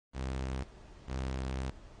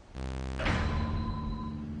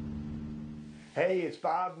Hey, it's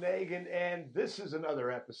Bob Nagan, and this is another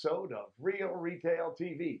episode of Real Retail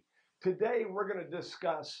TV. Today, we're going to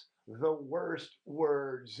discuss the worst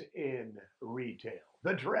words in retail,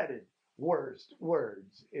 the dreaded worst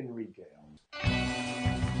words in retail.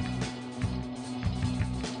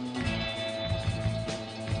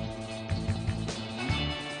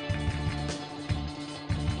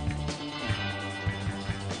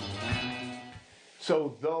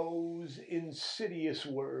 So those insidious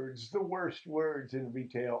words, the worst words in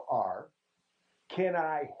retail are, can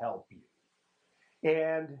I help you?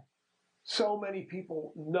 And so many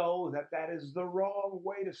people know that that is the wrong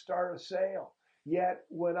way to start a sale. Yet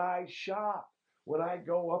when I shop, when I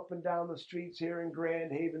go up and down the streets here in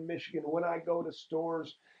Grand Haven, Michigan, when I go to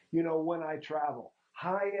stores, when I travel,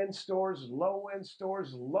 high-end stores, low-end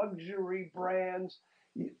stores, luxury brands,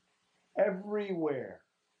 everywhere.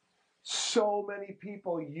 So many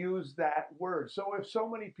people use that word. So if so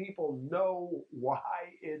many people know why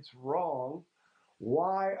it's wrong,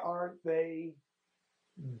 why aren't they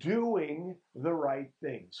doing the right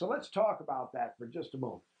thing? So let's talk about that for just a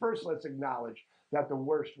moment. First, let's acknowledge that the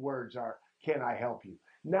worst words are, can I help you?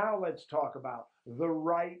 Now let's talk about the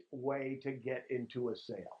right way to get into a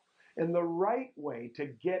sale. And the right way to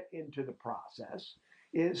get into the process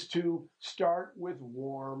is to start with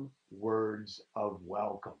warm words of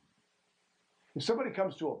welcome. If somebody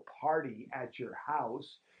comes to a party at your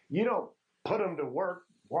house, you don't put them to work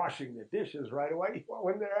washing the dishes right away.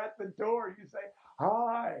 When they're at the door, you say,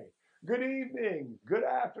 hi, good evening, good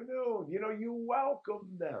afternoon. You welcome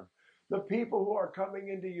them. The people who are coming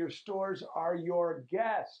into your stores are your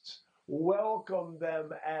guests. Welcome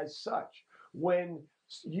them as such. When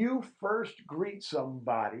you first greet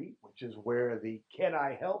somebody, which is where the can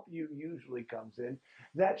I help you usually comes in,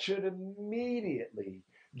 that should immediately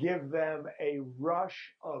give them a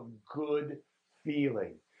rush of good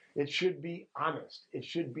feeling. It should be honest. It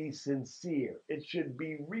should be sincere. It should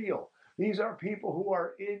be real. These are people who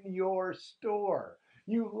are in your store.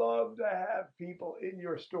 You love to have people in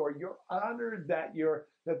your store. You're honored that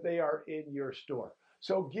they are in your store.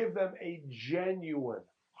 So give them a genuine,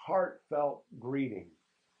 heartfelt greeting.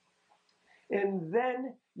 And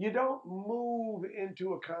then you don't move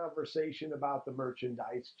into a conversation about the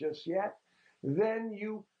merchandise just yet. Then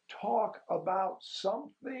you talk about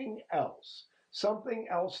something else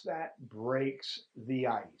that breaks the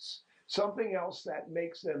ice, something else that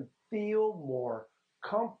makes them feel more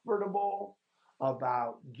comfortable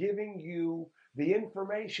about giving you the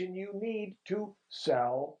information you need to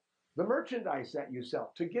sell the merchandise that you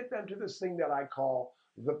sell, to get them to this thing that I call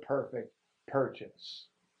the perfect purchase.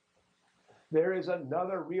 There is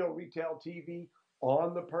another Real Retail TV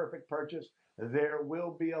on the perfect purchase. There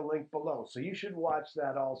will be a link below, so you should watch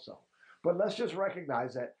that also. But let's just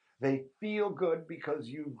recognize that they feel good because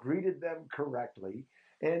you greeted them correctly,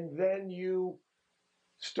 and then you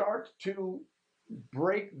start to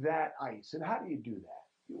break that ice. And how do you do that?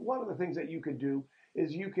 One of the things that you can do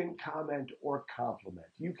is you can comment or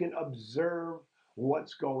compliment. You can observe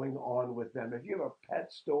what's going on with them. If you have a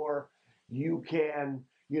pet store, you can,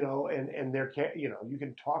 you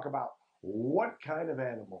can talk about what kind of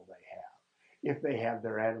animal they have. If they have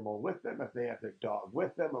their animal with them, if they have their dog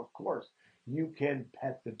with them, of course, you can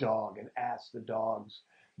pet the dog and ask the dog's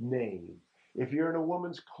name. If you're in a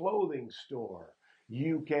woman's clothing store,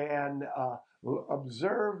 you can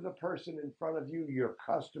observe the person in front of you, your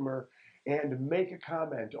customer, and make a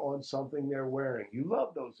comment on something they're wearing. You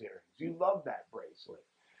love those earrings. You love that bracelet.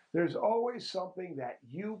 There's always something that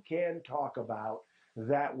you can talk about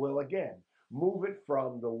that will, again, move it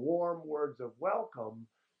from the warm words of welcome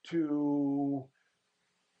to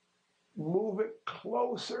move it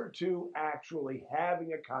closer to actually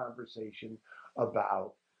having a conversation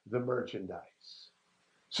about the merchandise.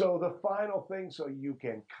 So the final thing, so you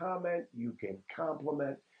can comment, you can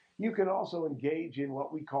compliment, you can also engage in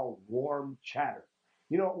what we call warm chatter.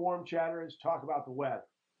 You know what warm chatter is? Talk about the weather.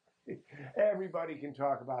 Everybody can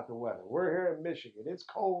talk about the weather. We're here in Michigan. It's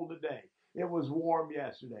cold today. It was warm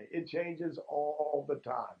yesterday. It changes all the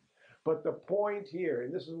time. But the point here,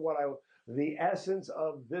 and this is the essence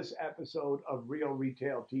of this episode of Real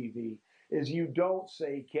Retail TV, is you don't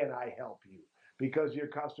say, can I help you? Because your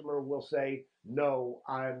customer will say, no,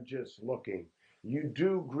 I'm just looking. You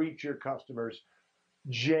do greet your customers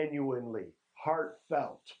genuinely,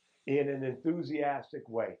 heartfelt, in an enthusiastic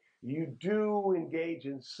way. You do engage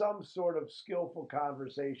in some sort of skillful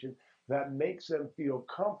conversation that makes them feel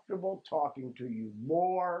comfortable talking to you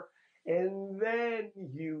more, and then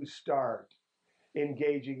you start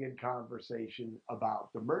engaging in conversation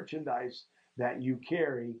about the merchandise that you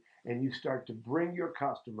carry, and you start to bring your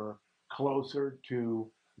customer closer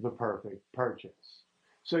to the perfect purchase.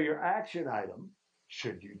 So your action item,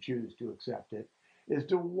 should you choose to accept it, is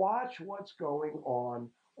to watch what's going on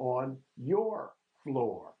your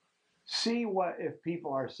floor. See what if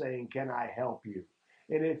people are saying, "Can I help you?"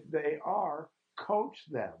 And if they are, coach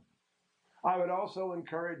them. I would also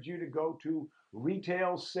encourage you to go to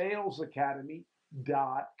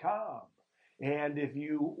retailsalesacademy.com. And if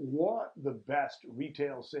you want the best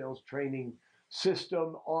retail sales training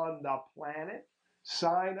system on the planet,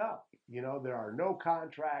 sign up. You know, there are no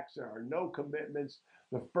contracts, there are no commitments.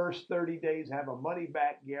 The first 30 days have a money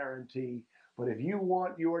back guarantee. But if you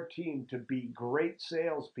want your team to be great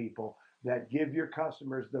salespeople that give your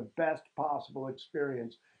customers the best possible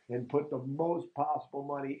experience and put the most possible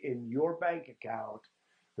money in your bank account,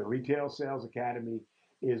 the Retail Sales Academy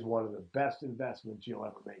is one of the best investments you'll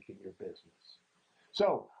ever make in your business.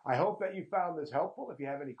 So I hope that you found this helpful. If you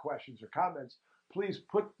have any questions or comments, please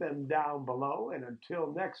put them down below. And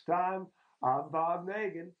until next time, I'm Bob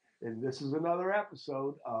Nagin, and this is another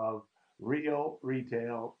episode of Real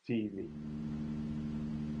Retail TV.